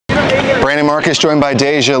Brandon Marcus joined by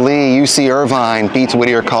Déja Lee. UC Irvine beats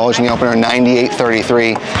Whittier College in the opener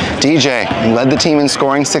 98-33. DJ led the team in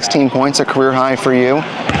scoring, 16 points, a career high for you.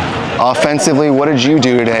 Offensively, what did you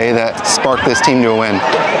do today that sparked this team to a win?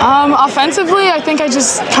 Offensively, I think I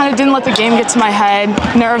just kind of didn't let the game get to my head.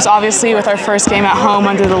 Nerves, obviously, with our first game at home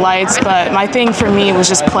under the lights, but my thing for me was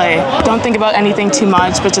just play. Don't think about anything too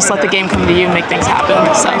much, but just let the game come to you and make things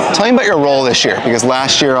happen. So. Tell me about your role this year, because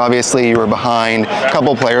last year, obviously, you were behind a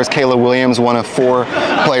couple players. Kayla Williams, one of 4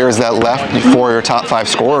 players that left before your top 5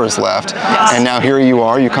 scorers left. Yes. And now here you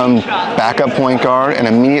are. You come backup point guard and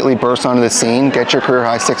immediately burst onto the scene, get your career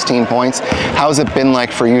high 16 points. How's it been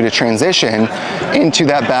like for you to transition into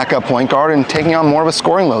that backup point guard and taking on more of a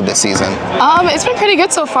scoring load this season? It's been pretty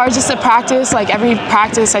good so far. Just at practice, like every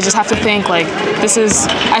practice, I just have to think like this is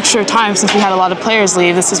extra time since we had a lot of players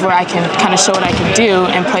leave. This is where I can kind of show what I can do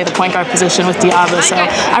and play the point guard position with Déja. So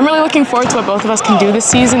I'm really looking forward to what both of us can do this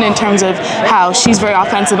season in terms of how she's very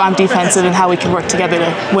offensive, I'm defensive, and how we can work together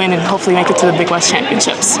to win and hopefully make it to the Big West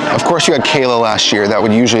Championships. Of course, you had Kayla last year that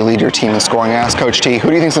would usually lead your team in scoring. I asked Coach T, who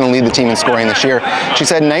do you think is going to lead the team in scoring this year? She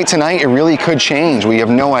said night to night it really could change. We have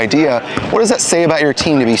no idea. What does that say about your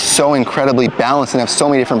team to be so incredibly balanced and have so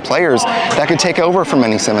many different players that could take over from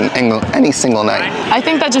any single night? I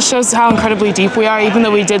think that just shows how incredibly deep we are. Even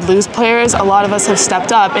though we did lose players, a lot of us have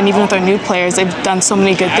stepped up, and even with our new players, they've done so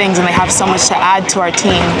many good things and they have so much to add to our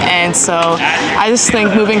team. And so I just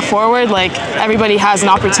think moving forward, like everybody has an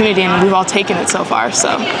opportunity and we've all taken it so far.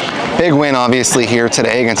 So big win obviously here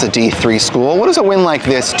today against a D3 school. What does a win like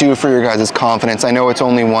this do for your guys' confidence? I know it's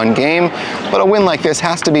only one game, but a win like this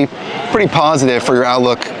has to be pretty positive for your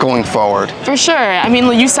outlook going forward. For sure. I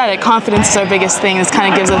mean, you said it, confidence is our biggest thing. This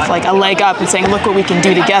kind of gives us like a leg up and saying, look what we can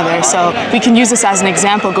do together. So we can use this as an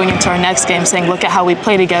example going into our next game, saying, look at how we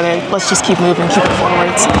play together. Let's just keep moving, keep it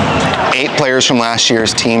forward. So. 8 players from last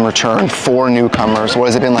year's team returned, 4 newcomers. What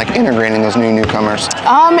has it been like integrating those new newcomers?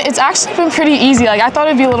 It's actually been pretty easy. Like I thought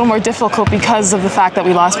it'd be a little more difficult because of the fact that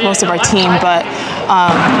we lost most of our team, but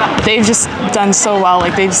they've just done so well.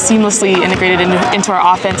 Like they've seamlessly integrated into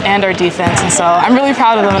our offense and our defense, and so I'm really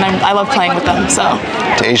proud of them, and I love playing with them. So.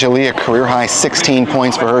 Déja Lee, a career high 16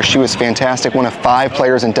 points for her. She was fantastic. One of 5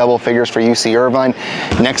 players in double figures for UC Irvine.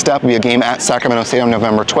 Next up will be a game at Sacramento State on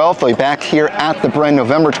November 12th. They'll be back here at the Bren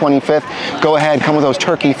November 25th. Go ahead, come with those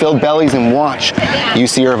turkey-filled bellies and watch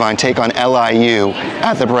UC Irvine take on LIU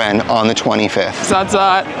at the Bren on the 25th. So that's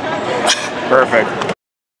Perfect.